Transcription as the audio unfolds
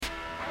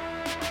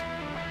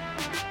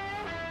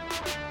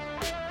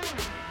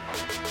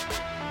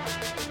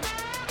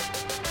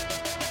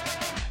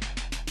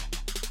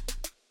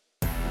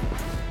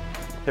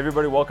Hey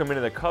everybody, welcome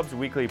into the Cubs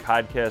Weekly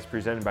Podcast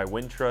presented by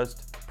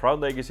Wintrust,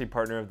 proud legacy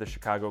partner of the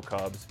Chicago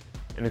Cubs,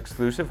 an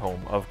exclusive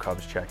home of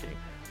Cubs checking.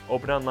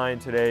 Open online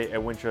today at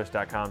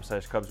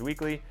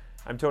wintrust.com/CubsWeekly.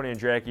 I'm Tony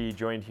Andracki,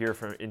 joined here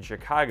in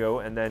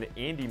Chicago, and then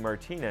Andy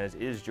Martínez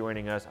is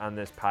joining us on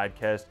this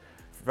podcast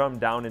from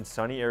down in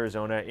sunny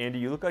Arizona. Andy,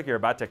 you look like you're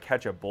about to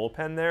catch a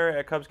bullpen there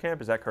at Cubs camp.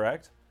 Is that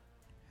correct?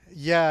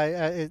 Yeah,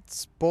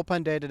 it's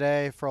bullpen day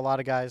today for a lot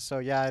of guys. So,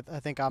 yeah, I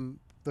think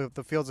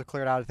the fields are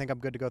cleared out. I think I'm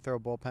good to go throw a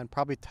bullpen.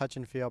 Probably touch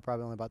and feel,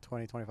 probably only about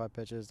 20, 25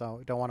 pitches.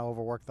 Don't want to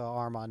overwork the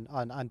arm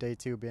on day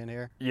two being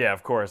here. Yeah,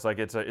 of course. Like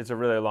it's a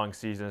really long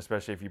season,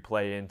 especially if you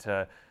play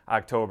into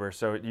October.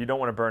 So you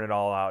don't want to burn it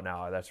all out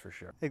now, that's for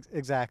sure.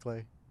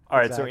 Exactly. All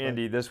right, so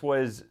Andy, this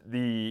was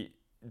the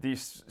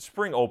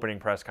spring opening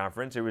press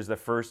conference. It was the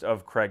first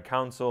of Craig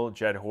Counsell,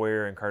 Jed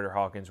Hoyer, and Carter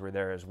Hawkins were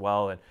there as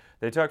well. And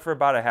they talked for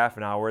about a half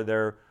an hour.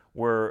 There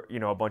were,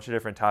 a bunch of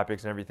different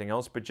topics and everything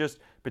else. But just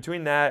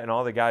between that and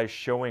all the guys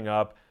showing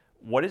up,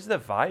 what has the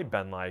vibe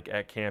been like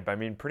at camp? I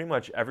mean, pretty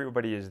much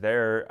everybody is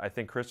there. I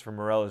think Christopher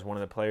Morel is one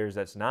of the players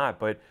that's not.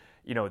 But,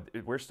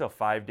 we're still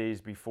 5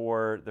 days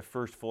before the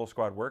first full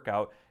squad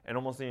workout, and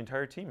almost the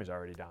entire team is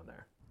already down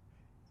there.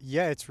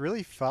 Yeah, it's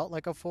really felt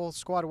like a full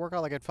squad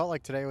workout. Like, it felt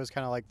like today was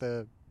kind of like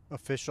the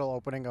official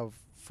opening of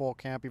full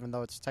camp, even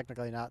though it's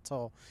technically not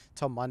till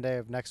Monday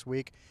of next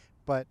week.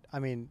 But, I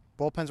mean,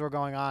 bullpens were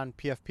going on,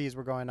 PFPs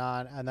were going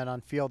on, and then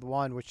on field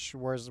one, which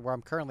was where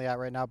I'm currently at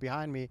right now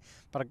behind me,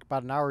 but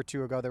about an hour or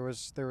two ago, there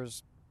was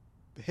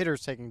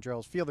hitters taking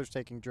drills, fielders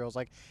taking drills.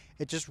 Like,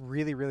 it just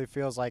really, really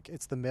feels like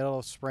it's the middle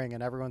of spring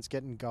and everyone's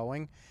getting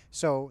going.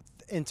 So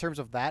in terms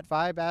of that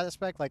vibe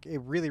aspect, like, it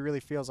really, really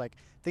feels like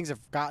things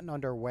have gotten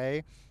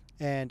underway,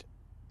 and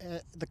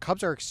the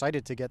Cubs are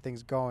excited to get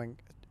things going.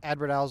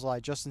 Adbert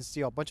Alzolay, Justin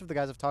Steele, a bunch of the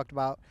guys have talked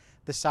about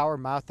the sour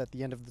mouth at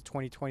the end of the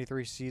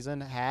 2023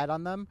 season had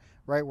on them,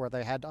 right, where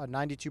they had a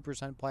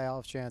 92%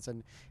 playoff chance, and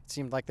it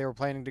seemed like they were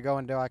planning to go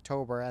into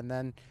October, and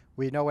then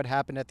we know what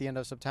happened at the end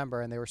of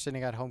September, and they were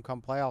sitting at home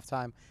come playoff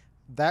time.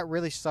 That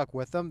really stuck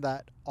with them,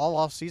 that all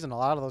off season, a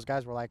lot of those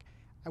guys were like,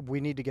 we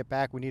need to get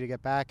back,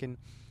 and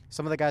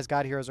some of the guys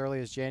got here as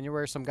early as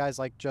January. Some guys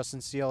like Justin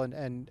Steele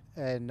and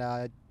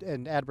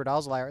Adbert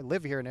Alzolay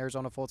live here in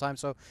Arizona full time,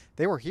 so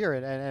they were here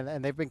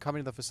and they've been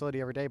coming to the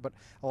facility every day. But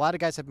a lot of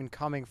guys have been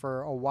coming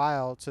for a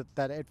while, so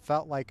that it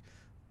felt like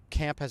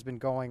camp has been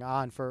going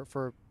on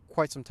for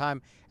quite some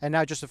time. And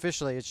now just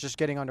officially, it's just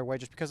getting underway,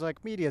 just because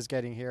like media is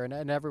getting here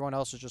and everyone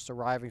else is just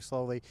arriving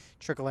slowly,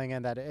 trickling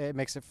in. That it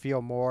makes it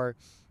feel more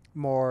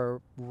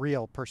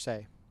real per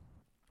se.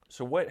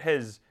 So what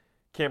has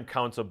Camp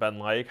Counsell been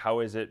like?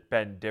 How has it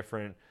been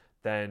different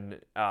than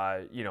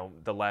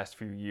the last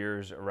few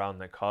years around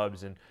the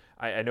Cubs? And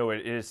I know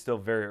it is still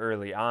very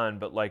early on,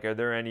 but like, are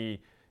there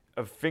any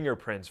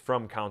fingerprints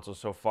from Counsell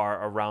so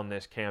far around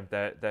this camp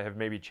that have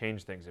maybe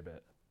changed things a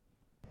bit?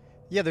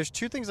 Yeah, there's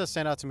two things that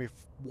stand out to me.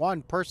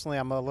 One, personally,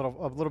 I'm a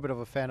little bit of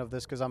a fan of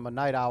this because I'm a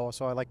night owl,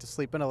 so I like to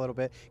sleep in a little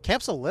bit.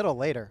 Camp's a little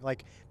later.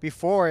 Like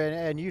before,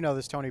 and you know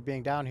this, Tony,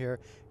 being down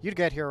here, you'd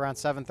get here around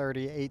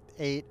 7:30,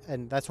 8,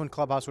 and that's when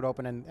clubhouse would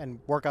open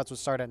and workouts would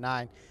start at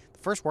 9. The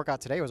first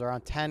workout today was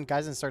around 10.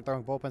 Guys didn't start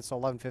throwing bullpens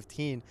till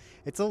 11:15.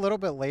 It's a little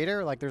bit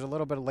later. Like there's a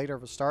little bit later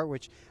of a start,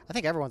 which I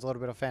think everyone's a little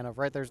bit of a fan of,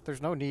 right?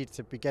 There's no need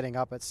to be getting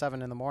up at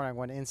 7 in the morning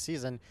when in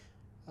season.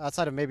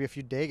 Outside of maybe a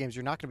few day games,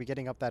 you're not going to be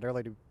getting up that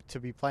early to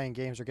be playing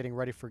games or getting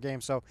ready for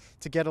games. So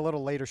to get a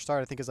little later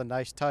start, I think is a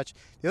nice touch.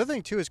 The other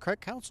thing too is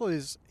Craig Counsell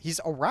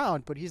he's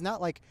around, but he's not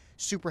like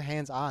super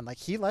hands-on. Like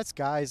he lets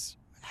guys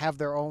have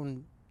their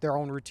own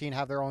routine,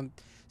 have their own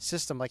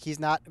system. Like he's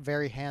not a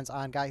very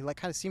hands-on guy. He like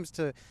kind of seems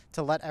to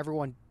let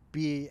everyone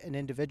be an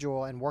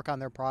individual and work on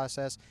their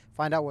process,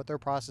 find out what their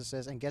process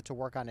is, and get to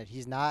work on it.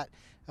 He's not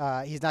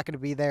going to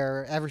be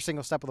there every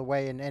single step of the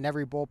way and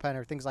every bullpen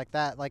or things like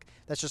that. Like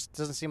that just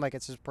doesn't seem like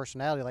it's his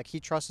personality. Like he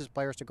trusts his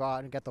players to go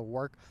out and get the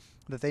work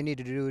that they need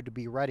to do to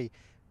be ready.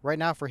 Right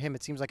now for him,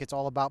 it seems like it's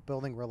all about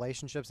building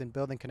relationships and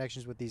building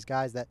connections with these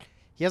guys that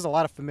he has a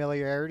lot of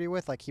familiarity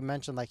with. Like he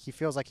mentioned, like he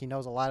feels like he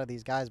knows a lot of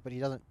these guys, but he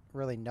doesn't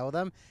really know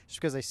them just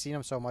because they've seen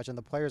him so much. And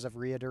the players have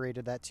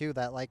reiterated that too,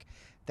 that like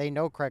they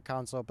know Craig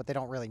Counsell, but they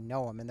don't really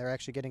know him, and they're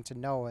actually getting to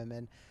know him.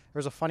 And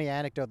there's a funny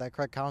anecdote that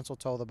Craig Counsell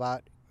told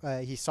about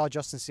he saw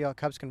Justin Steele at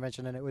Cubs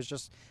convention, and it was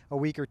just a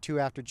week or two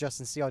after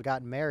Justin Steele had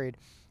gotten married.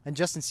 And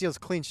Justin Steele's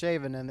clean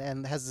shaven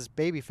and has this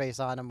baby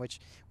face on him, which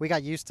we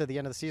got used to the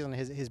end of the season,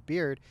 his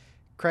beard.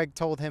 Craig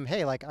told him,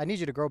 hey, like, I need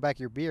you to grow back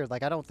your beard.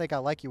 Like, I don't think I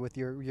like you with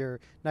your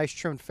nice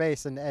trimmed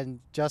face. And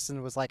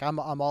Justin was like, I'm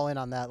all in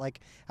on that. Like,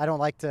 I don't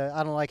like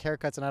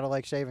haircuts and I don't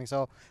like shaving,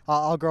 so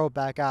I'll grow it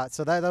back out.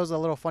 So that was a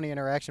little funny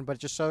interaction, but it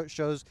just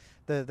shows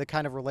the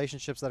kind of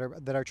relationships that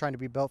are trying to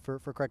be built for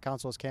Craig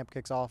Counsell as camp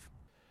kicks off.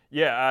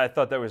 Yeah, I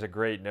thought that was a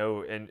great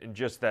note, and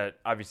just that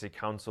obviously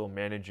Counsell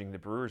managing the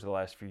Brewers the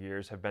last few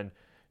years have been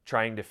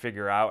trying to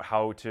figure out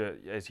how to,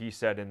 as he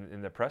said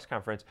in the press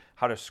conference,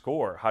 how to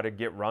score, how to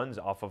get runs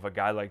off of a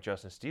guy like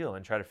Justin Steele,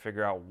 and try to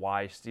figure out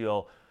why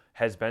Steele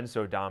has been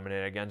so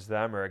dominant against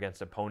them or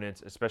against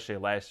opponents, especially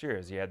last year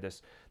as he had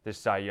this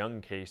Cy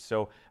Young case.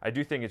 So I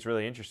do think it's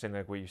really interesting,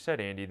 like what you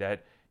said, Andy,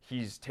 that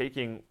he's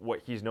taking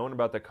what he's known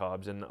about the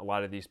Cubs and a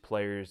lot of these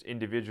players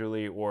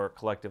individually or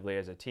collectively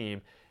as a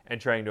team and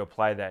trying to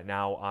apply that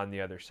now on the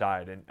other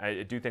side. And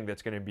I do think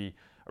that's going to be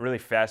a really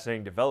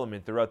fascinating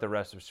development throughout the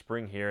rest of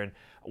spring here. And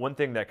one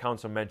thing that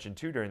Counsell mentioned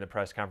too during the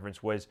press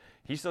conference was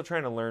he's still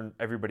trying to learn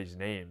everybody's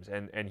names,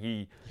 and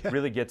he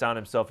really gets on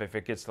himself if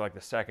it gets to like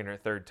the second or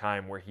third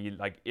time where he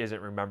like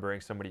isn't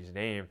remembering somebody's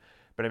name.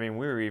 But I mean,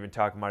 we were even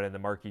talking about it in the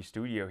Marquee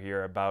studio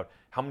here about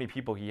how many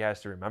people he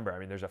has to remember. I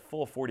mean, there's a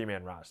full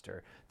 40-man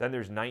roster. Then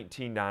there's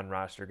 19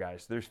 non-roster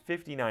guys. There's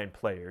 59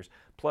 players,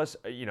 plus,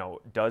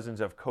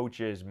 dozens of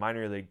coaches,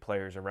 minor league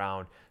players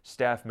around,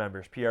 staff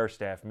members, PR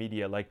staff,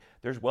 media. Like,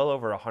 there's well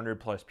over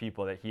 100-plus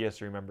people that he has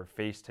to remember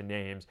face to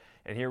names.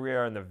 And here we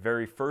are on the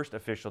very first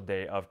official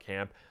day of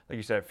camp. Like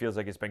you said, it feels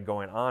like it's been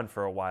going on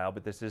for a while,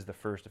 but this is the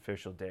first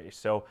official day.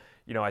 So,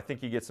 I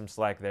think he gets some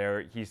slack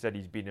there. He said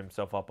he's beating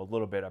himself up a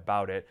little bit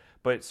about it.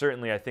 But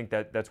certainly I think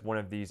that's one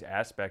of these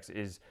aspects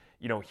is,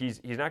 he's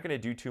not going to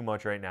do too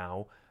much right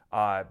now.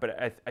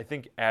 But I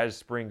think as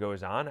spring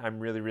goes on, I'm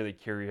really, really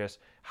curious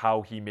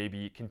how he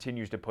maybe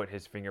continues to put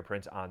his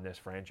fingerprints on this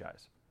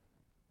franchise.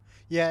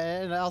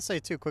 Yeah, and I'll say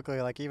too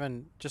quickly, like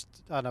even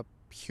just on a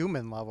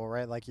human level,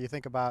 right? Like you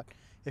think about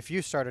if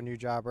you start a new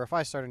job or if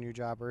I start a new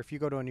job or if you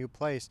go to a new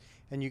place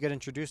and you get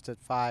introduced to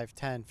 5,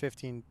 10,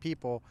 15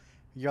 people,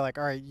 you're like,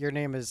 all right,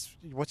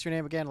 what's your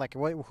name again? Like,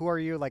 who are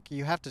you? Like,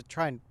 you have to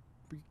try and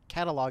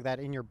catalog that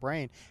in your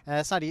brain, and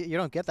that's not, you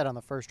don't get that on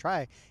the first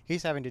try.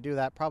 He's having to do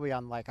that probably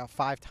on like a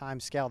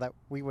 5-time scale that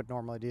we would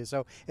normally do.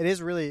 So it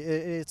is really,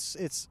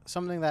 it's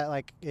something that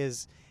like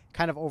is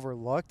kind of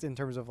overlooked in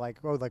terms of like,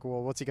 well,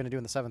 what's he going to do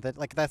in the 7th?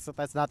 Like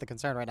that's not the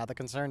concern right now. The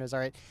concern is,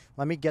 all right,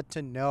 let me get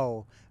to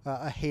know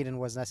a Hayden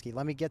Wesneski.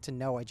 Let me get to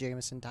know a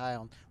Jamison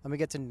Tyone. Let me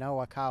get to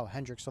know a Kyle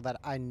Hendricks so that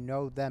I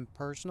know them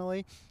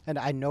personally and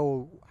I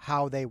know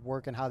how they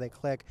work and how they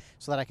click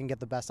so that I can get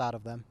the best out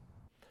of them.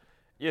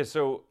 Yeah,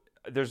 so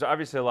there's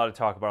obviously a lot of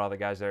talk about all the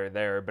guys that are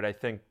there, but I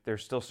think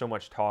there's still so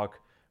much talk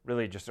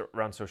really just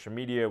around social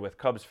media with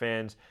Cubs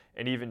fans,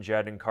 and even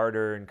Jed and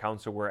Carter and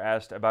Counsell were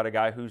asked about a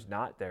guy who's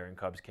not there in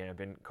Cubs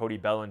camp, and Cody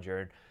Bellinger.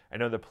 And I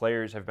know the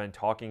players have been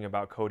talking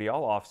about Cody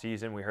all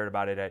offseason. We heard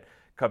about it at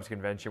Cubs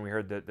convention. We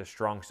heard the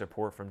strong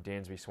support from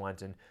Dansby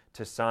Swenson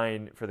to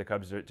sign for the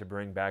Cubs to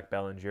bring back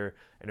Bellinger.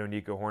 I know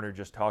Nico Horner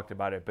just talked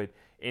about it, but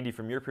Andy,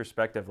 from your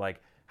perspective,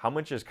 like how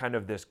much is kind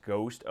of this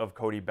ghost of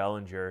Cody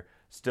Bellinger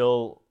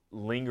still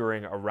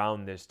lingering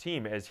around this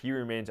team as he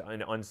remains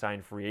an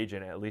unsigned free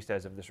agent, at least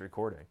as of this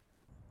recording?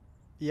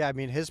 Yeah, I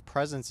mean, his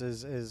presence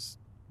is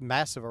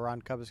massive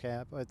around Cubs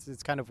camp.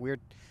 It's kind of weird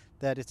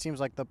that it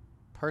seems like the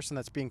person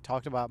that's being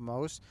talked about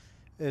most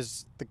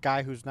is the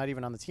guy who's not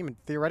even on the team and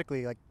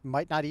theoretically like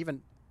might not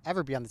even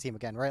ever be on the team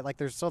again, right? Like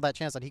there's still that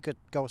chance that he could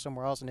go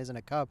somewhere else and isn't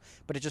a Cub,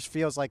 but it just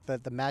feels like the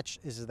match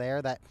is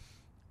there, that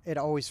it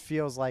always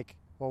feels like,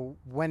 well,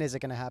 when is it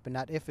going to happen?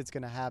 Not if it's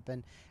going to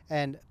happen.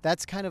 And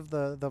that's kind of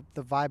the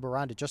vibe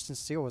around it. Justin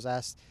Steele was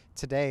asked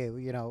today,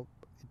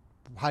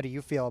 how do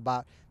you feel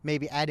about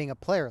maybe adding a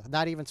player?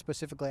 Not even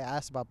specifically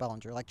asked about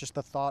Bellinger, like just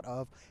the thought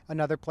of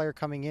another player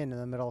coming in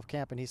the middle of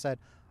camp. And he said,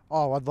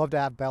 oh, I'd love to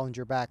have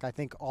Bellinger back. I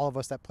think all of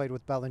us that played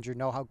with Bellinger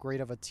know how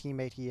great of a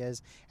teammate he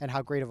is and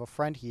how great of a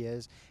friend he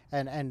is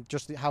and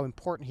just how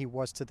important he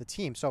was to the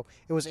team. So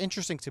it was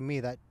interesting to me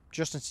that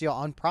Justin Steele,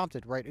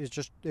 unprompted, right,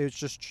 it was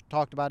just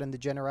talked about in the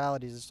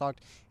generalities. It's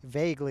talked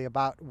vaguely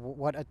about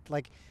what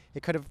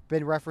it could have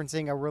been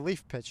referencing a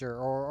relief pitcher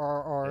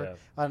or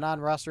a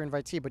non-roster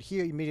invitee, but he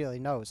immediately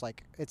knows,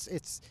 like,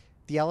 it's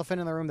the elephant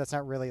in the room that's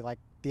not really like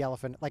the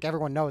elephant. Like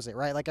everyone knows it,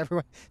 right? Like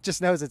everyone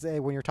just knows it's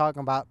when you're talking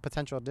about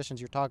potential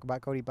additions, you're talking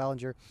about Cody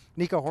Bellinger.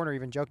 Nico Horner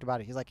even joked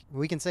about it. He's like,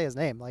 we can say his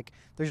name. Like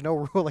there's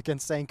no rule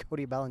against saying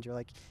Cody Bellinger.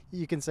 Like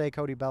you can say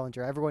Cody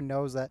Bellinger. Everyone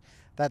knows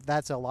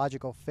that's a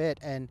logical fit,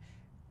 and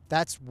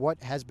that's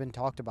what has been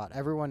talked about.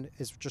 Everyone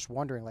is just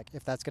wondering, like,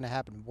 if that's going to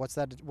happen.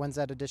 When's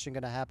that addition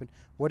going to happen?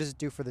 What does it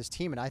do for this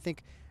team? And I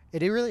think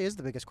it really is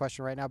the biggest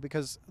question right now,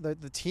 because the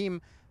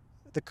team,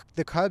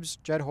 the Cubs,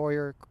 Jed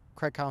Hoyer,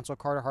 Craig Counsell,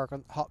 Carter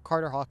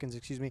Hawkins,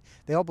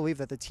 they all believe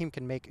that the team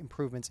can make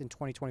improvements in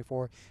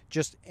 2024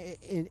 just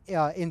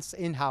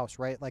in-house,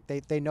 right? Like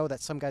they know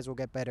that some guys will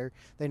get better.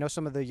 They know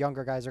some of the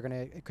younger guys are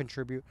going to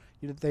contribute.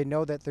 They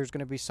know that there's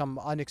going to be some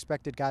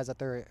unexpected guys that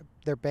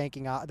they're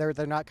banking on, they're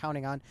not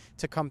counting on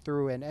to come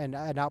through and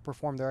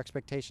outperform their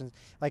expectations.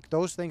 Like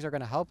those things are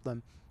going to help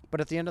them.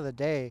 But at the end of the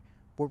day,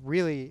 what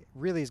really,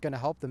 really is going to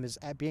help them is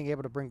being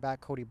able to bring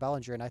back Cody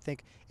Bellinger. And I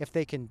think if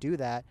they can do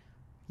that,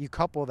 you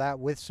couple that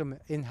with some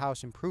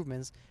in-house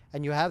improvements,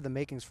 and you have the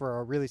makings for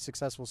a really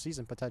successful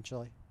season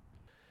potentially.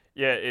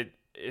 Yeah,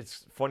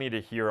 it's funny to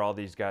hear all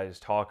these guys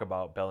talk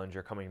about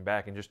Bellinger coming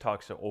back and just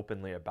talk so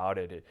openly about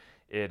it.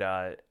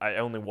 I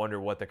only wonder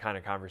what the kind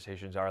of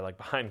conversations are like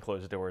behind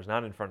closed doors,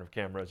 not in front of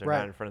cameras or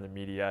not in front of the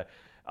media.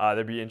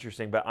 That'd be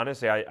interesting. But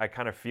honestly, I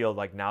kind of feel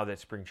like now that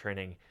spring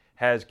training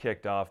has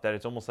kicked off, that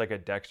it's almost like a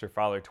Dexter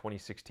Fowler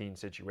 2016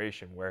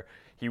 situation where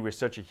he was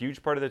such a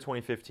huge part of the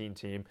 2015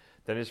 team,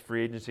 then his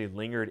free agency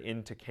lingered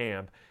into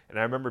camp. And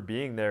I remember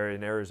being there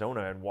in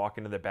Arizona and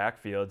walking to the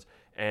backfields,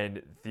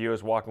 and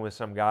Theo's walking with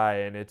some guy,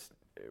 and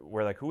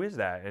we're like, who is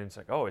that? And it's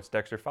like, oh, it's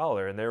Dexter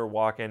Fowler. And they were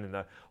walking, and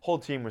the whole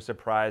team was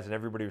surprised, and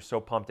everybody was so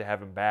pumped to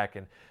have him back.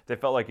 And they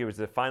felt like it was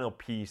the final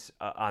piece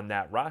on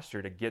that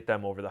roster to get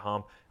them over the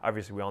hump.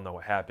 Obviously, we all know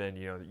what happened.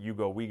 You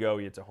go, we go.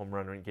 It's a home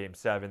run in Game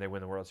 7. They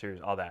win the World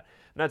Series, all that.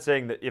 I'm not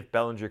saying that if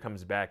Bellinger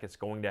comes back, it's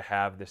going to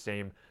have the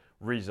same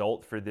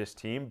result for this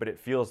team, but it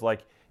feels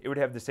like it would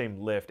have the same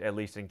lift, at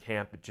least in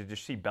camp, to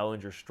just see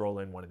Bellinger stroll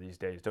in one of these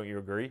days. Don't you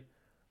agree?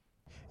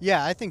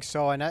 Yeah, I think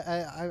so.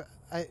 And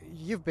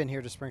you've been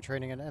here to spring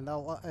training, and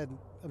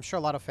I'm sure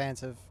a lot of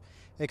fans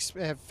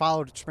have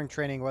followed spring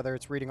training, whether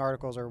it's reading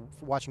articles or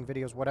watching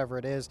videos, whatever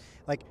it is.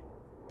 Like,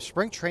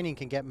 spring training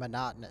can get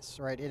monotonous,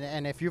 right?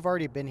 And if you've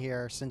already been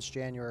here since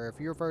January, if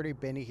you've already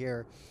been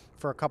here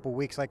for a couple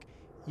weeks, like,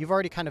 you've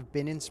already kind of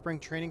been in spring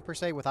training per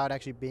se without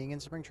actually being in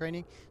spring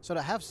training. So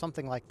to have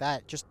something like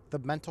that, just the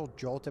mental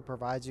jolt it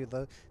provides you,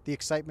 the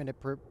excitement it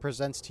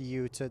presents to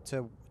you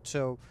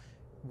to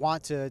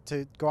want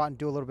to go out and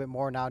do a little bit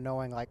more now,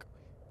 knowing like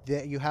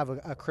that you have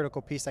a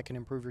critical piece that can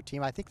improve your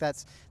team. I think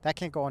that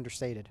can't go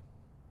understated.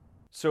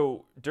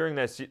 So during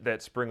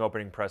that spring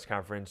opening press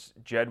conference,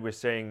 Jed was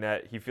saying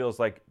that he feels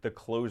like the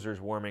closer's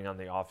warming on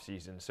the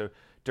offseason. So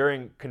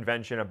during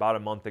convention about a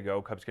month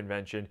ago, Cubs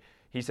convention,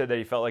 he said that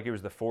he felt like it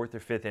was the 4th or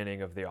 5th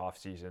inning of the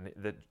offseason.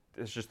 That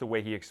it's just the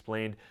way he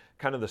explained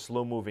kind of the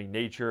slow-moving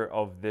nature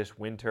of this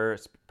winter,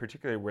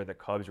 particularly where the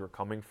Cubs were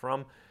coming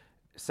from.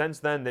 Since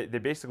then, they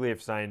basically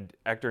have signed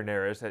Hector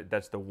Neris.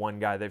 That's the one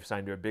guy they've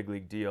signed to a big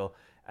league deal.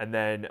 And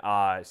then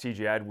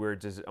C.J.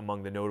 Edwards is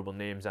among the notable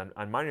names on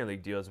minor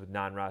league deals with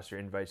non-roster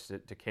invites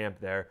to camp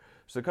there.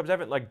 So the Cubs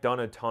haven't done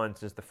a ton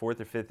since the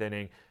 4th or 5th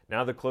inning.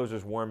 Now the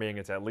closer's warming.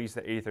 It's at least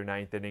the 8th or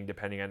 9th inning,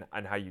 depending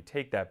on how you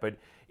take that. But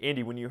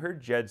Andy, when you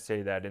heard Jed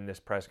say that in this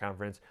press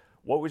conference,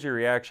 what was your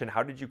reaction?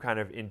 How did you kind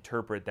of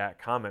interpret that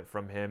comment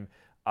from him?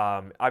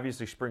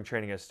 Obviously, spring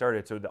training has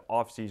started, so the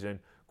offseason,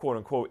 quote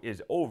unquote,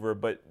 is over,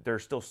 but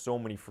there's still so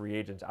many free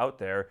agents out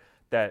there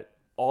that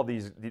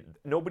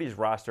nobody's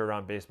roster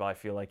around baseball, I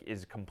feel like,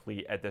 is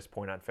complete at this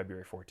point on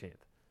February 14th.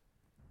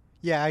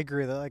 Yeah, I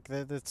agree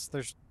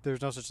that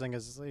there's no such thing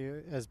as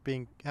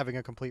having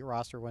a complete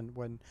roster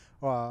when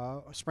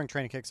spring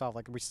training kicks off.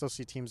 Like, we still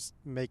see teams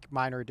make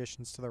minor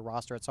additions to their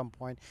roster at some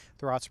point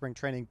throughout spring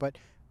training. But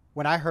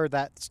when I heard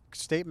that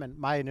statement,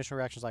 my initial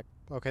reaction was like,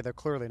 okay, they're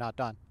clearly not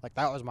done. Like,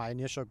 that was my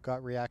initial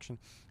gut reaction.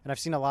 And I've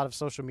seen a lot of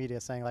social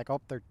media saying like,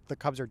 oh, the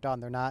Cubs are done.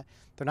 They're not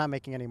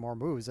making any more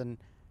moves. And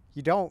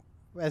you don't,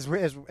 as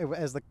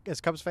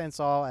Cubs fans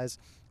saw,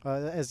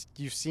 as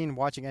you've seen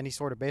watching any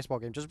sort of baseball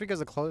game, just because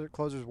the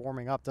closer's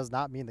warming up does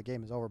not mean the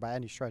game is over by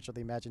any stretch of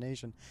the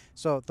imagination.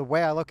 So the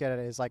way I look at it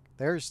is like,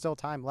 there's still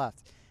time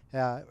left.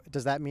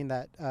 Does that mean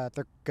that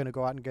they're going to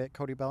go out and get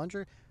Cody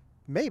Bellinger?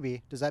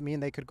 Maybe. Does that mean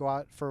they could go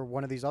out for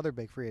one of these other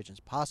big free agents?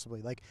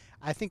 Possibly. Like,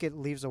 I think it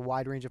leaves a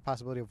wide range of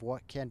possibility of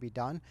what can be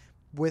done,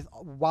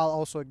 while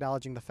also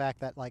acknowledging the fact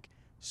that like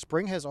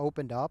spring has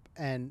opened up,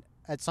 and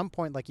at some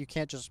point, like, you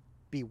can't just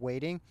be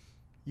waiting.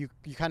 You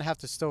kind of have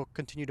to still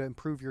continue to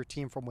improve your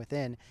team from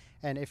within.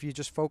 And if you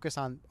just focus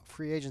on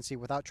free agency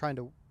without trying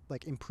to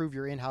like improve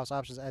your in-house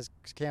options as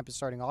camp is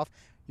starting off,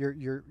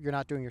 you're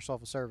not doing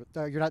yourself a service.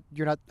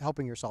 You're not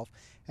helping yourself.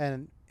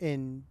 And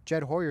in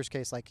Jed Hoyer's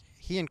case, like,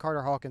 he and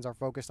Carter Hawkins are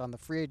focused on the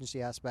free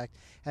agency aspect.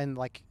 And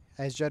like,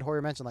 as Jed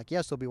Hoyer mentioned, like,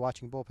 yes, they'll be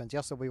watching bullpens.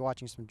 Yes, they'll be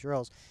watching some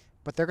drills,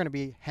 but they're going to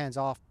be hands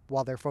off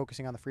while they're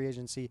focusing on the free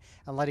agency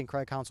and letting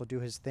Craig Counsell do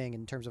his thing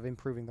in terms of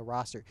improving the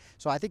roster.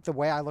 So I think the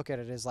way I look at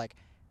it is like,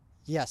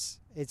 yes,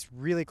 it's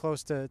really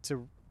close to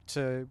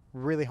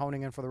really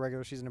honing in for the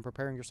regular season and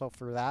preparing yourself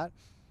for that.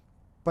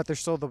 But there's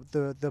still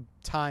the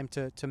time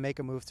to make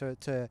a move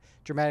to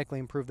dramatically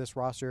improve this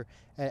roster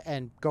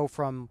and go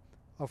from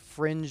a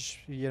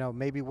fringe,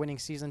 maybe winning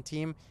season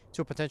team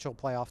to a potential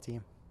playoff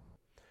team.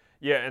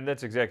 Yeah, and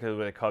that's exactly the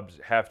way the Cubs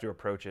have to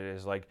approach it.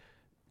 Is like,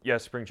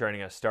 yes, spring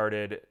training has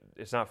started.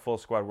 It's not full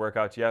squad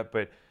workouts yet,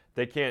 but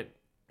they can't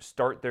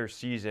start their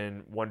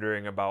season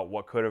wondering about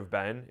what could have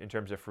been in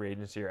terms of free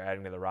agency or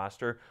adding to the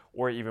roster,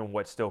 or even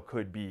what still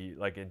could be,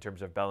 like in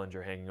terms of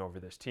Bellinger hanging over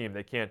this team.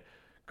 They can't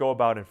go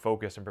about and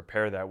focus and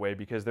prepare that way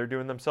because they're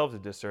doing themselves a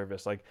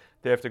disservice. Like,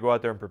 they have to go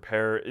out there and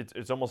prepare.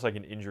 It's almost like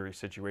an injury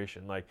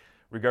situation. Like,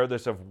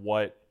 regardless of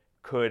what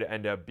could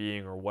end up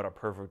being or what a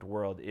perfect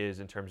world is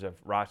in terms of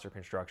roster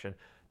construction,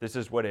 this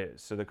is what it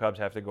is. So the Cubs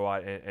have to go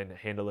out and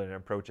handle it and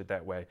approach it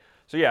that way.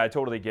 So yeah, I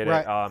totally get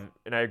it.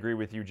 And I agree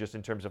with you just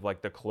in terms of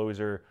like the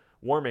closer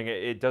warming.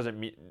 It doesn't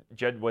mean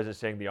Jed wasn't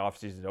saying the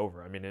offseason is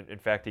over. I mean, in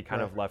fact, he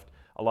kind of left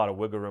a lot of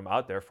wiggle room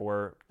out there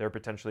for there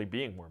potentially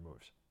being more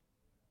moves.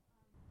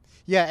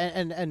 Yeah,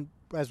 and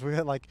as we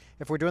like,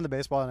 if we're doing the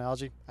baseball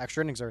analogy,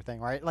 extra innings are a thing,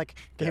 right? Like,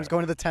 games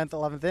going to the 10th,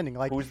 11th inning.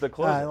 Like, who's the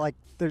closer?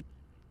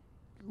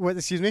 What?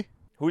 Excuse me.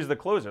 Who's the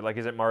closer? Like,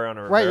 is it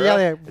Mariano Rivera? Right.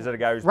 Yeah. Is it a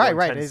guy who's doing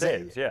 10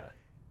 saves? Yeah.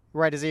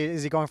 Right?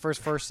 Is he going for his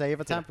first save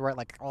attempt? Right?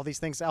 Like all these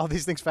things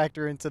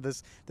factor into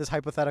this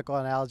hypothetical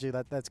analogy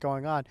that's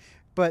going on.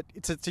 But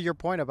to your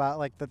point about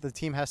like that the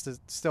team has to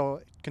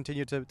still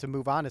continue to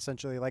move on.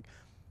 Essentially, like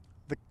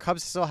the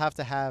Cubs still have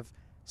to have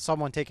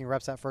someone taking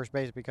reps at first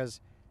base because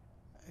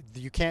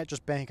you can't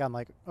just bank on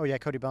like, oh yeah,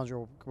 Cody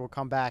Bellinger will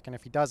come back, and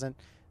if he doesn't,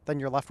 then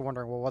you're left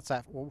wondering, well, what's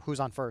that? Well, who's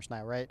on first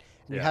now, right?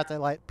 And you have to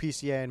let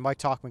PCA and Mike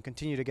Tauchman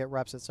continue to get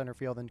reps at center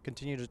field and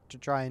continue to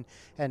try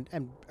and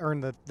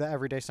earn the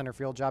everyday center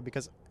field job,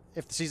 because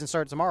if the season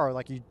starts tomorrow,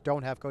 like you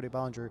don't have Cody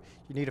Bellinger,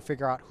 you need to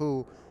figure out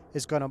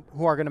who's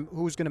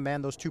gonna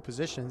man those two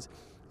positions.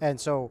 And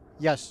so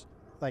yes,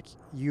 like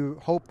you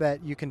hope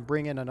that you can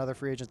bring in another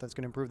free agent that's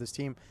going to improve this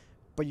team,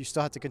 but you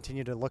still have to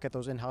continue to look at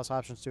those in-house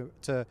options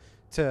to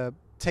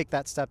take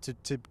that step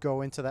to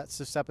go into that,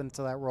 to step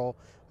into that role,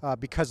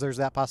 because there's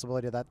that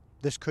possibility that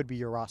this could be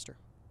your roster.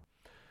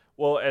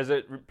 Well, as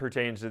it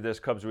pertains to this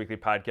Cubs Weekly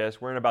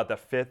podcast, we're in about the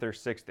 5th or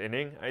 6th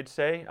inning, I'd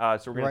say.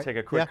 So we're going to take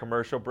a quick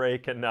commercial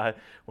break, and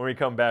when we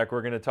come back,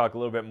 we're going to talk a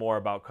little bit more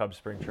about Cubs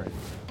spring training.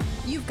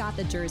 You've got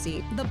the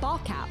jersey, the ball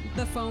cap,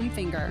 the foam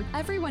finger.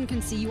 Everyone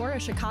can see you're a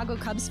Chicago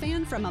Cubs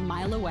fan from a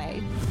mile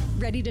away.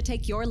 Ready to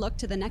take your look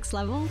to the next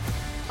level?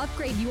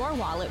 Upgrade your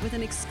wallet with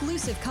an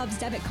exclusive Cubs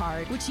debit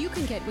card, which you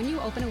can get when you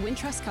open a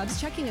Wintrust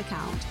Cubs checking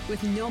account.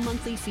 With no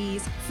monthly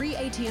fees, free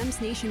ATMs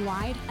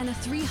nationwide, and a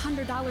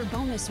 $300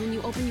 bonus when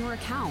you open your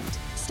account.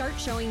 Start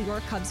showing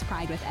your Cubs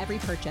pride with every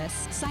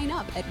purchase. Sign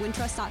up at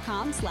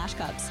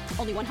wintrust.com/Cubs.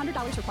 Only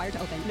 $100 required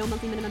to open. No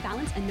monthly minimum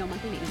balance and no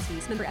monthly maintenance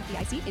fees. Member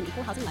FDIC and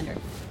equal housing lender.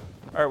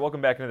 All right,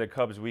 welcome back into the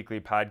Cubs Weekly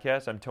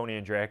podcast. I'm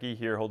Tony Andracki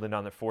here holding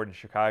down the fort in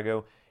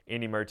Chicago.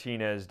 Andy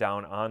Martinez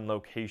down on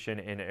location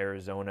in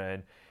Arizona.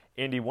 And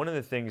Andy, one of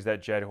the things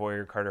that Jed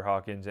Hoyer, Carter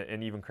Hawkins,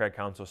 and even Craig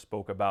Counsell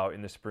spoke about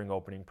in the spring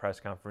opening press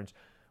conference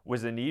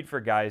was the need for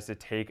guys to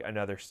take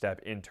another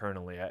step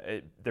internally.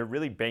 They're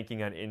really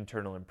banking on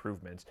internal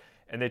improvements.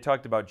 And they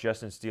talked about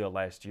Justin Steele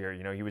last year.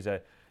 You know, he was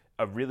a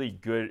really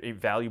good, a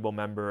valuable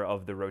member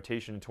of the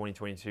rotation in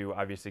 2022,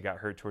 obviously got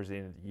hurt towards the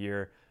end of the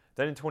year.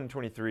 Then in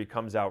 2023,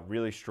 comes out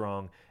really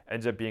strong,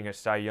 ends up being a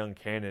Cy Young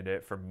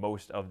candidate for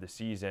most of the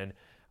season.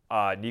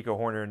 Nico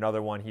Hoerner,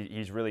 another one,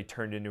 he's really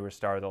turned into a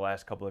star the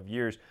last couple of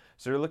years.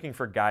 So they're looking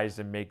for guys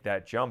to make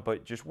that jump.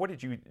 But just what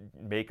did you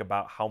make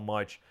about how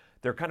much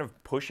they're kind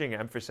of pushing,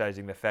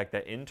 emphasizing the fact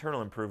that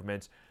internal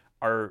improvements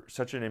are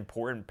such an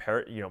important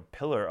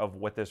pillar of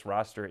what this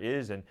roster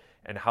is and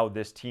how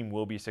this team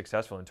will be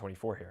successful in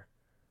 24 here?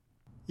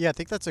 Yeah, I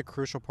think that's a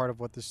crucial part of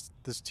what this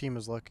team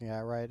is looking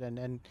at, right?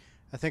 And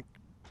I think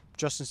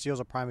Justin Steele's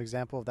a prime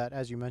example of that,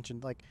 as you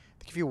mentioned. Like, I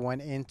think if you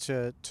went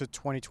into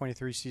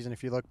 2023 season,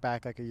 if you look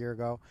back like a year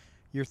ago,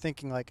 you're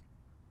thinking like,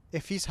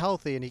 if he's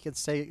healthy and he can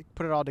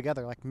put it all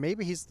together, like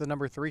maybe he's the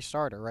number 3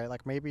 starter, right?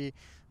 Like maybe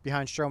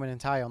behind Stroman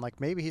and Taillon, like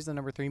maybe he's the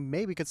number 3.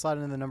 Maybe could slide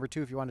in the number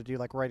 2 if you want to do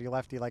like righty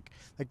lefty, like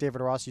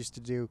David Ross used to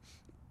do.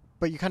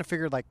 But you kind of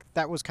figured like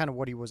that was kind of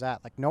what he was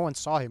at. Like no one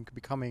saw him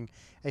becoming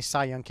a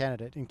Cy Young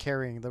candidate and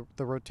carrying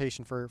the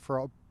rotation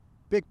for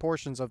big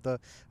portions of the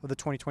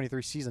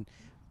 2023 season.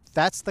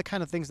 That's the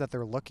kind of things that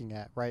they're looking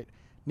at, right?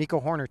 Nico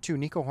Hoerner, too.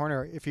 Nico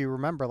Hoerner, if you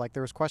remember, like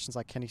there was questions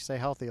like, can he stay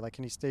healthy? Like,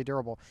 can he stay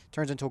durable?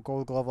 Turns into a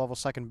Gold Glove level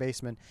second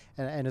baseman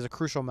and is a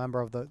crucial member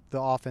of the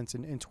offense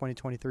in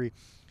 2023.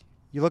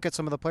 You look at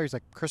some of the players,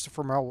 like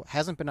Christopher Morel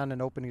hasn't been on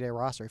an opening day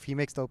roster. If he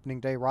makes the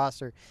opening day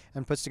roster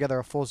and puts together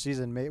a full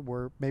season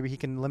where maybe he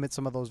can limit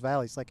some of those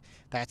valleys, like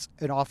that's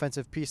an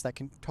offensive piece that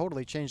can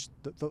totally change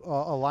a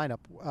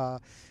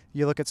lineup.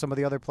 You look at some of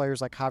the other players,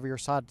 like Javier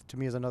Saad, to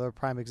me is another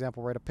prime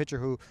example, right? A pitcher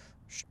who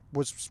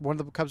was one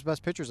of the Cubs'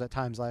 best pitchers at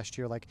times last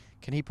year. Like,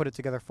 can he put it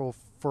together for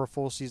a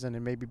full season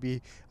and maybe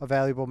be a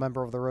valuable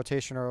member of the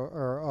rotation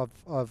or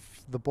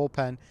of the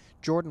bullpen?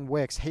 Jordan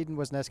Wicks, Hayden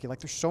Wesneski, like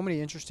there's so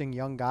many interesting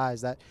young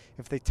guys that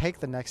if they take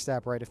the next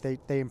step, right, if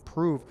they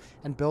improve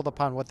and build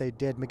upon what they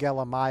did. Miguel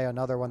Amaya,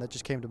 another one that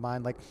just came to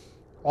mind. Like,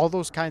 all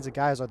those kinds of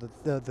guys are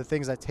the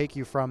things that take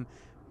you from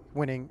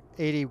winning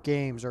 80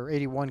 games or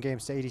 81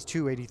 games to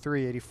 82,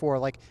 83, 84.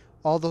 Like,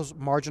 all those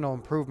marginal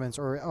improvements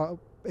or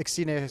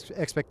exceeding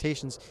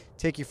expectations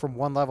take you from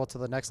one level to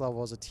the next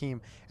level as a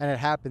team, and it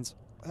happens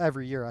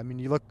every year. I mean,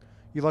 you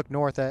look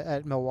north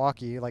at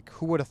Milwaukee. Like,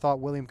 who would have thought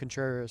William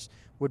Contreras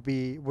would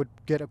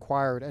get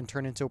acquired and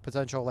turn into a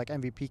potential like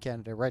MVP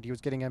candidate, right? He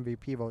was getting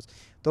MVP votes.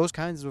 Those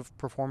kinds of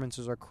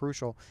performances are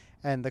crucial,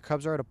 and the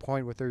Cubs are at a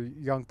point with their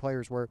young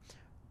players where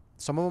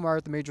some of them are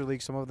at the major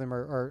league, some of them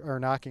are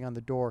knocking on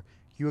the door.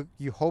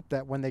 You hope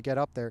that when they get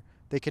up there,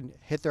 they can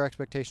hit their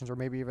expectations or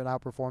maybe even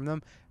outperform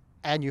them,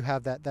 and you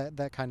have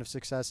that kind of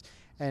success.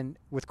 And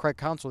with Craig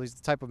Counsell, he's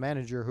the type of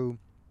manager who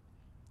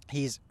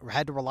he's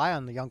had to rely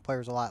on the young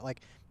players a lot.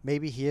 Like,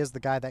 maybe he is the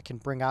guy that can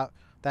bring out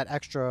that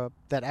extra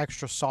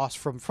sauce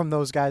from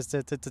those guys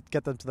to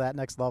get them to that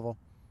next level.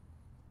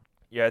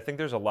 Yeah, I think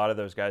there's a lot of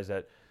those guys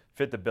that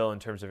fit the bill in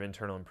terms of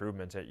internal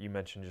improvements. You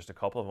mentioned just a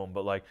couple of them,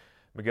 but like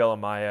Miguel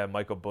Amaya,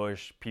 Michael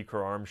Busch, Pete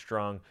Crow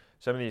Armstrong,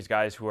 some of these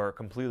guys who are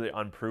completely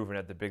unproven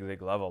at the big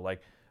league level.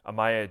 Like,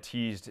 Amaya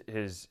teased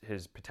his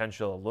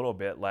potential a little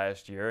bit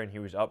last year, and he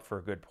was up for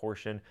a good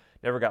portion.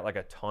 never got like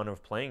a ton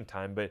of playing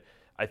time, but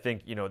I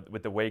think,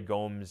 with the way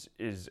Gomes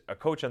is a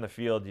coach on the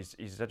field,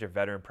 he's such a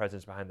veteran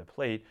presence behind the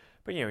plate,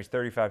 but, he's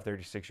 35,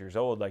 36 years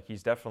old. Like,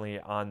 he's definitely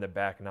on the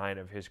back nine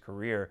of his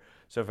career.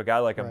 So if a guy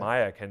like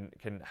Amaya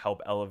can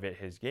help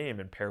elevate hhis game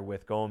and pair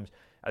with Gomes,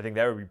 I think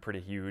that would be pretty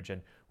huge.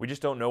 And we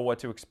just don't know what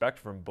to expect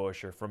from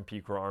Bush or from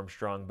Pete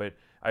Crow-Armstrong. But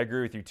I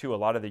agree with you, too. A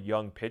lot of the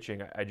young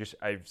pitching,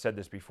 I've said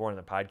this before in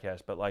the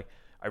podcast, but, like,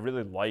 I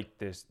really like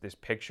this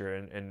picture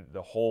and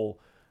the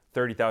whole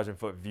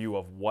 30,000-foot view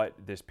of what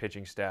this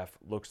pitching staff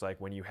looks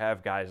like when you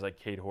have guys like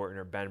Cade Horton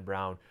or Ben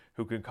Brown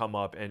who can come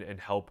up and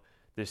help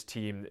this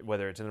team,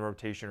 whether it's in the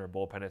rotation or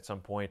bullpen at some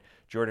point.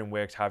 Jordan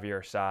Wicks,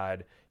 Javier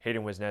Assad,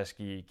 Hayden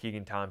Wisniewski,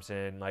 Keegan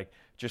Thompson, like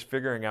just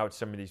figuring out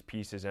some of these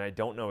pieces. And I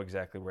don't know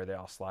exactly where they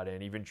all slot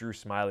in. Even Drew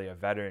Smiley, a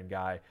veteran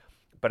guy.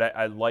 But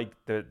I like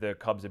the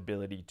Cubs'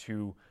 ability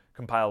to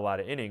compile a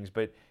lot of innings.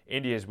 But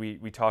Andy, as we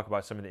talk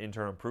about some of the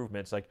internal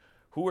improvements, like,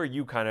 who are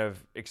you kind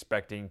of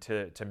expecting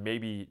to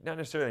maybe not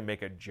necessarily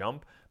make a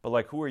jump, but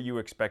like who are you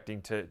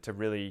expecting to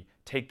really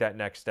take that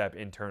next step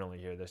internally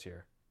here this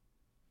year?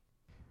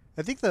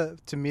 I think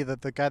to me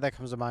the guy that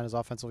comes to mind is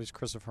offensively is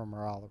Christopher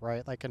Morel,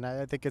 right? Like, and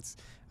I think it's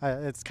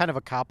kind of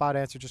a cop-out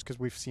answer just because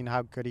we've seen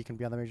how good he can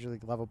be on the major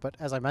league level. But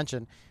as I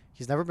mentioned,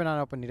 he's never been on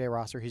an opening day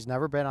roster. He's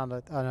never been on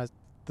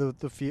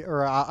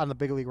the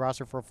big league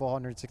roster for a full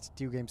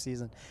 162 game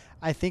season.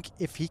 I think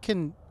if he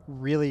can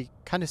really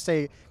kind of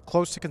stay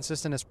close to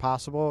consistent as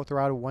possible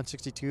throughout a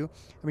 162,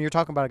 I mean, you're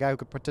talking about a guy who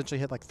could potentially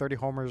hit like 30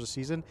 homers a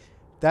season.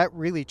 That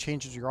really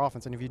changes your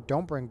offense. And if you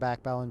don't bring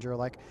back Bellinger,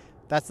 like,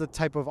 that's the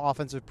type of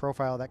offensive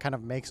profile that kind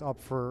of makes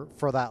up for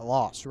that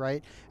loss,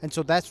 right? And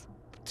so that's,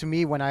 to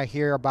me, when I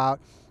hear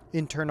about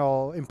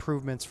internal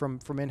improvements from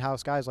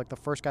in-house guys, like the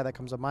first guy that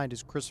comes to mind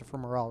is Christopher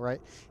Morel, right?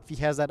 If he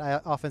has that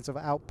offensive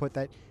output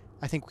that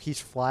I think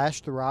he's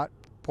flashed throughout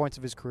points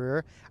of his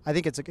career, I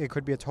think it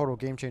could be a total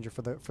game changer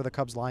for the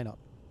Cubs lineup.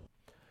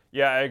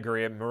 Yeah, I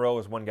agree. Morel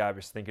was one guy I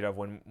was thinking of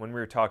when we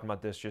were talking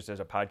about this just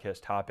as a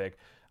podcast topic.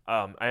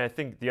 And I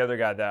think the other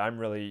guy that I'm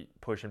really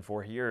pushing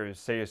for here is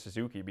Seiya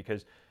Suzuki,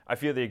 because I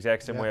feel the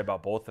exact same way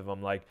about both of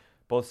them. Like,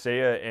 both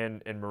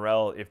Seiya and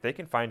Morel, if they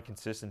can find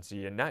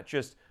consistency, and not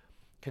just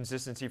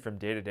consistency from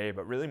day to day,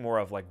 but really more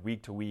of like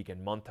week to week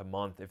and month to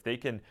month, if they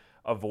can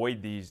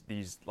avoid these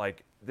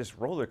like this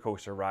roller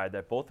coaster ride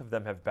that both of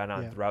them have been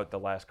on throughout the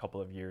last couple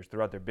of years,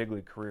 throughout their big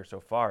league career so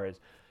far, is,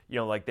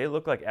 like, they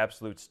look like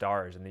absolute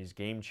stars in these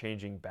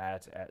game-changing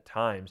bats at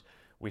times.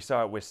 We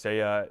saw it with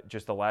Seiya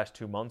just the last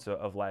 2 months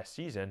of last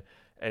season,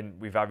 and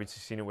we've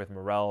obviously seen it with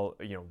Morel,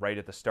 right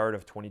at the start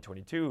of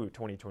 2022,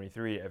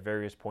 2023, at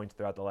various points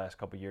throughout the last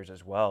couple of years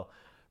as well.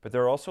 But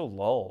there are also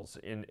lulls.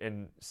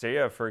 In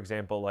Seiya, for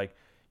example, like,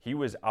 he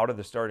was out of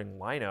the starting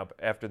lineup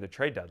after the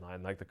trade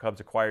deadline. Like, the Cubs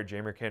acquired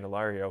Jeimer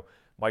Candelario.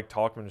 Mike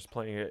Tauchman was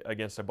playing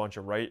against a bunch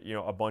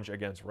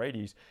against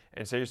righties,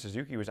 and Seiya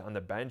Suzuki was on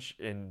the bench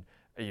in,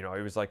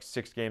 it was like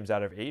 6 games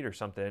out of 8 or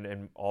something,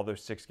 and all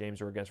those 6 games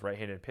were against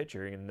right-handed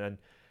pitching. And then,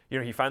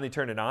 he finally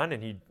turned it on,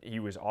 and he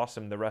was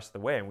awesome the rest of the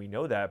way, and we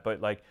know that. But,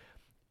 like,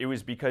 it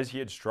was because he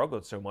had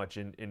struggled so much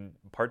in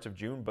parts of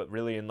June, but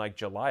really in, like,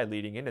 July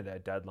leading into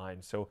that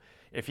deadline. So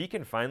if he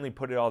can finally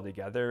put it all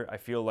together, I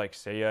feel like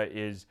Seiya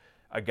is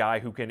a guy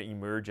who can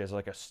emerge as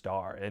like a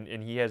star,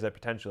 and he has that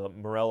potential.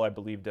 Morel, I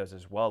believe, does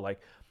as well. Like,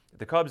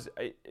 the Cubs,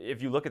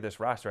 if you look at this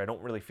roster, I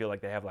don't really feel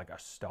like they have like a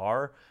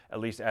star, at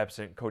least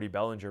absent Cody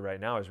Bellinger right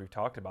now, as we've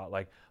talked about.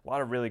 Like, a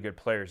lot of really good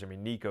players. I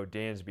mean, Nico,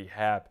 Dansby,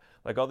 Happ,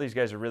 like, all these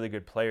guys are really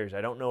good players.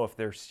 I don't know if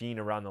they're seen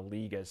around the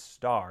league as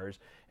stars,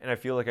 and I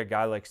feel like a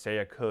guy like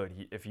Seiya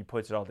could, if he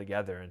puts it all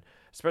together. And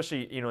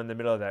especially, in the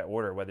middle of that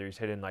order, whether he's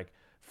hitting like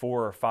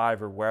 4 or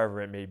 5 or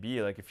wherever it may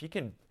be, like, if he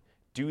can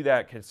do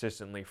that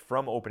consistently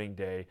from opening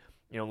day.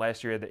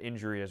 Last year he had the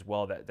injury as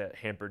well that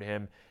hampered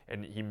him,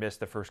 and he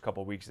missed the first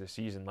couple of weeks of the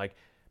season. Like,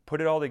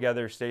 put it all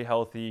together, stay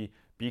healthy,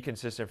 be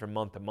consistent from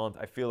month to month.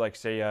 I feel like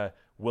Seiya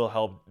will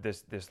help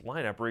this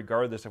lineup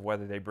regardless of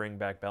whether they bring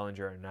back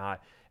Bellinger or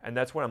not. And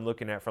that's what I'm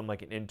looking at from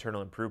like an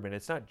internal improvement.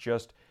 It's not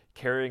just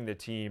carrying the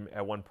team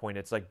at one point.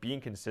 It's like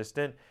being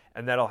consistent,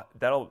 and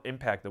that'll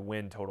impact the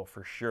win total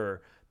for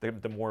sure, the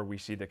more we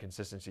see the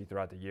consistency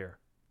throughout the year.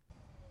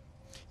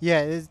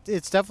 Yeah,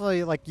 it's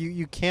definitely like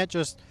you can't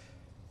just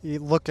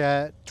look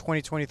at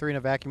 2023 in a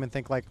vacuum and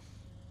think like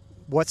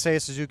what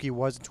Seiya Suzuki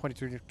was in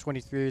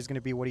 2023 is going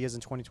to be what he is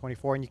in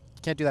 2024, and you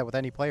can't do that with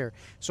any player.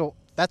 So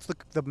that's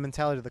the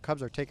mentality the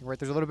Cubs are taking, right?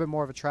 There's a little bit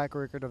more of a track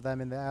record of them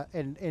in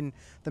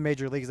the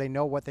major leagues. They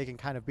know what they can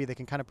kind of be. They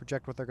can kind of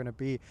project what they're going to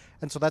be,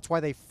 and so that's why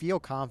they feel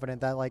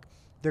confident that like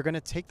they're going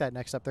to take that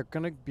next step. They're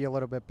going to be a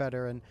little bit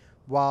better. And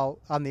while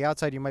on the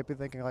outside you might be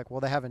thinking like, well,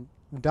 they haven't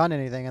done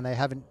anything and they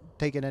haven't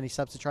taken any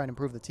steps to try and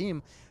improve the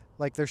team,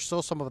 like there's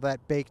still some of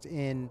that baked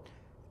in.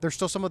 There's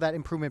still some of that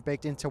improvement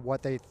baked into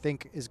what they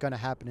think is going to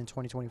happen in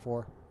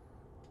 2024.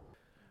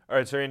 All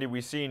right, so Andy,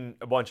 we've seen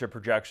a bunch of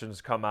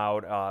projections come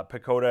out.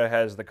 Pacoda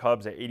has the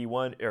Cubs at 80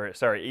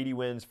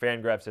 wins.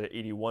 Fangraphs at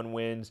 81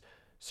 wins.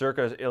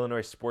 Circa's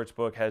Illinois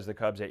Sportsbook has the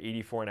Cubs at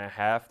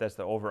 84.5. That's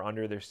the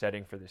over/under they're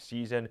setting for the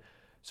season.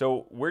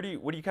 So what do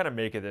you kind of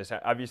make of this?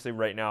 Obviously,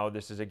 right now,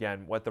 this is,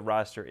 again, what the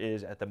roster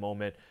is at the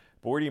moment.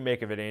 But what do you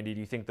make of it, Andy? Do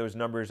you think those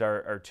numbers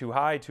are too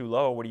high, too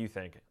low? What do you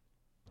think?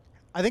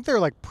 I think they're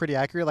like pretty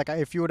accurate. Like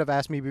if you would have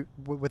asked me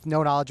with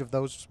no knowledge of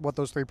what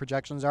those three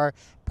projections are,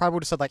 probably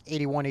would have said like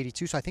 81,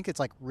 82. So I think it's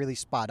like really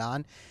spot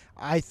on.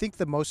 I think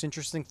the most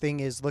interesting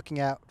thing is looking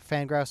at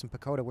Fangraphs and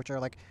Pacoda, which are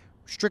like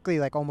strictly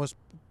like almost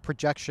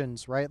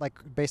projections, right? Like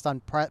based on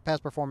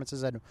past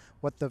performances and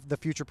what the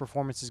future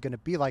performance is going to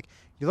be like.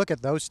 You look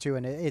at those two,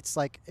 and it's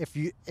like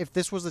if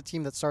this was the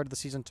team that started the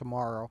season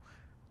tomorrow,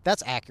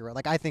 that's accurate.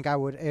 Like I think I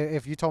would,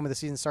 if you told me the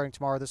season starting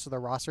tomorrow, this is the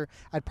roster,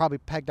 I'd probably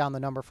peg down the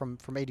number from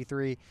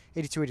 82,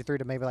 83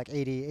 to maybe like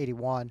 80,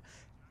 81.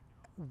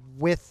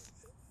 With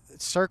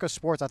Circa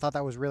Sports, I thought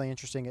that was really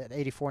interesting at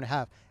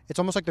 84.5. It's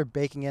almost like they're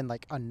baking in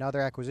like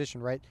another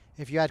acquisition, right?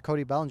 If you add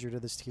Cody Bellinger to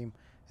this team,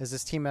 is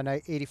this team an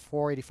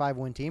 84, 85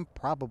 win team?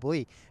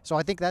 Probably. So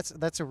I think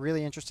that's a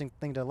really interesting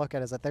thing to look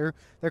at, is that they're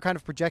kind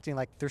of projecting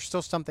like there's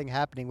still something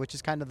happening, which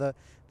is kind of the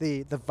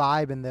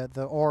vibe and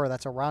the aura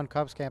that's around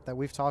Cubs camp that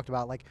we've talked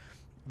about. Like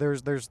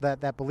there's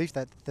that belief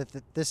that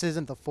this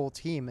isn't the full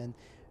team. And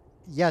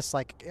yes,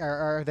 like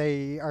are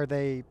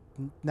they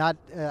not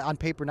on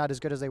paper not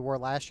as good as they were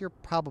last year?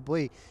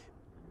 Probably.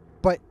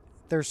 But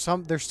there's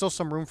still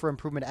some room for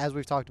improvement, as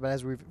we've talked about,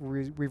 as we've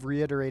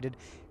reiterated,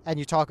 and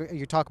you talk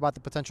about the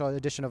potential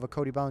addition of a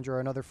Cody Bellinger or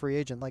another free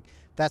agent. Like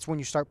that's when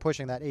you start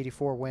pushing that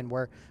 84 win,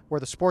 where the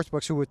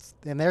sportsbooks, who it's,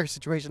 in their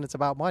situation it's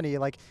about money,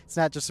 like it's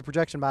not just a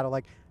projection model.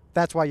 Like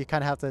that's why you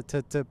kind of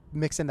have to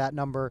mix in that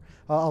number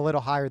a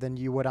little higher than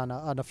you would on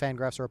a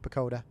Fangraphs or a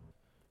Pacoda.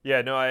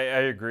 Yeah, no, I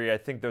agree. I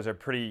think those are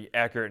pretty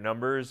accurate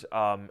numbers.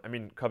 I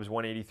mean, Cubs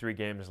won 83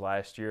 games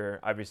last year.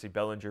 Obviously,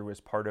 Bellinger was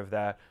part of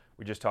that.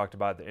 We just talked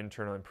about the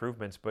internal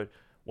improvements. But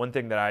one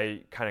thing that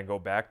I kind of go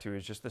back to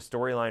is just the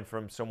storyline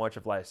from so much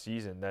of last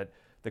season, that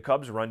the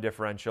Cubs' run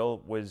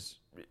differential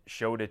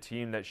showed a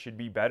team that should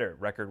be better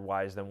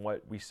record-wise than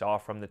what we saw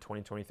from the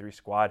 2023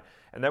 squad.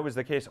 And that was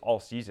the case all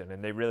season.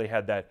 And they really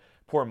had that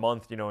poor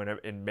month,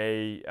 in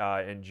May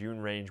and June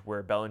range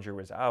where Bellinger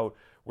was out,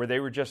 where they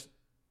were just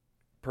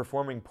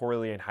performing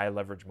poorly in high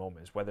leverage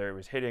moments, whether it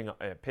was hitting,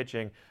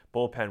 pitching,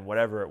 bullpen,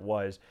 whatever it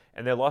was.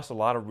 And they lost a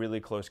lot of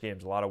really close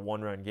games, a lot of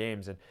one-run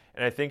games. And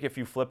I think if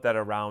you flip that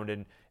around,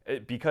 and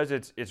because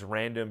it's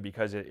random,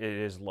 because it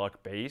is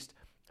luck-based,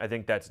 I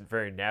think that's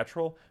very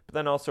natural. But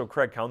then also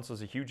Craig Counsell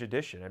is a huge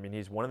addition. I mean,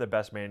 he's one of the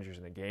best managers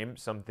in the game.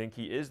 Some think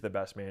he is the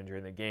best manager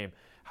in the game.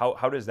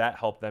 How does that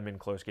help them in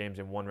close games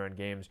and one-run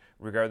games,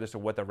 regardless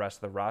of what the rest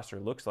of the roster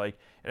looks like?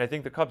 And I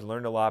think the Cubs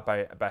learned a lot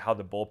by how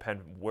the bullpen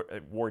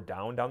wore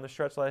down the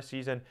stretch last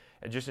season.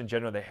 And just in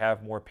general, they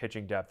have more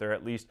pitching depth. They're,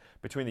 at least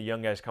between the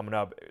young guys coming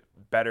up,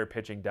 better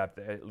pitching depth,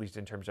 at least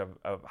in terms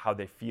of how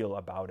they feel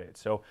about it.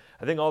 So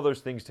I think all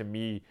those things to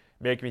me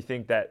make me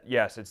think that,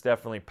 yes, it's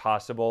definitely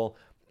possible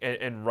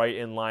and right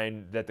in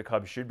line that the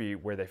Cubs should be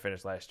where they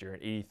finished last year,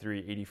 in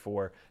 83,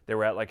 84. They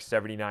were at like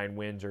 79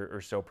 wins or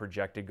so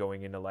projected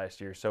going into last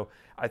year. So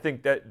I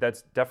think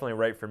that's definitely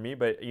right for me.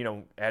 But,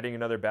 adding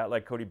another bat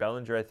like Cody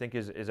Bellinger, I think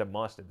is a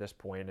must at this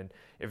point. And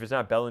if it's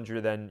not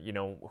Bellinger, then,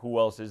 who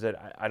else is it?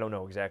 I don't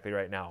know exactly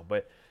right now.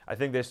 But I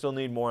think they still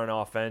need more on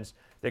offense.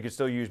 They could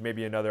still use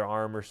maybe another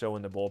arm or so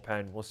in the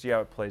bullpen. We'll see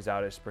how it plays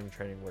out as spring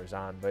training wears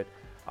on. But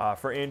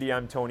for Andy,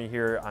 I'm Tony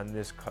here on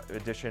this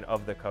edition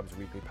of the Cubs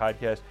Weekly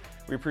Podcast.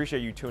 We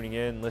appreciate you tuning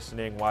in,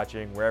 listening,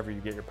 watching, wherever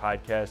you get your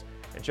podcasts,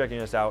 and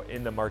checking us out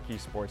in the Marquee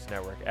Sports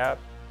Network app.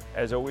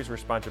 As always, we're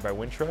sponsored by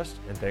Wintrust,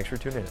 and thanks for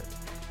tuning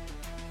in.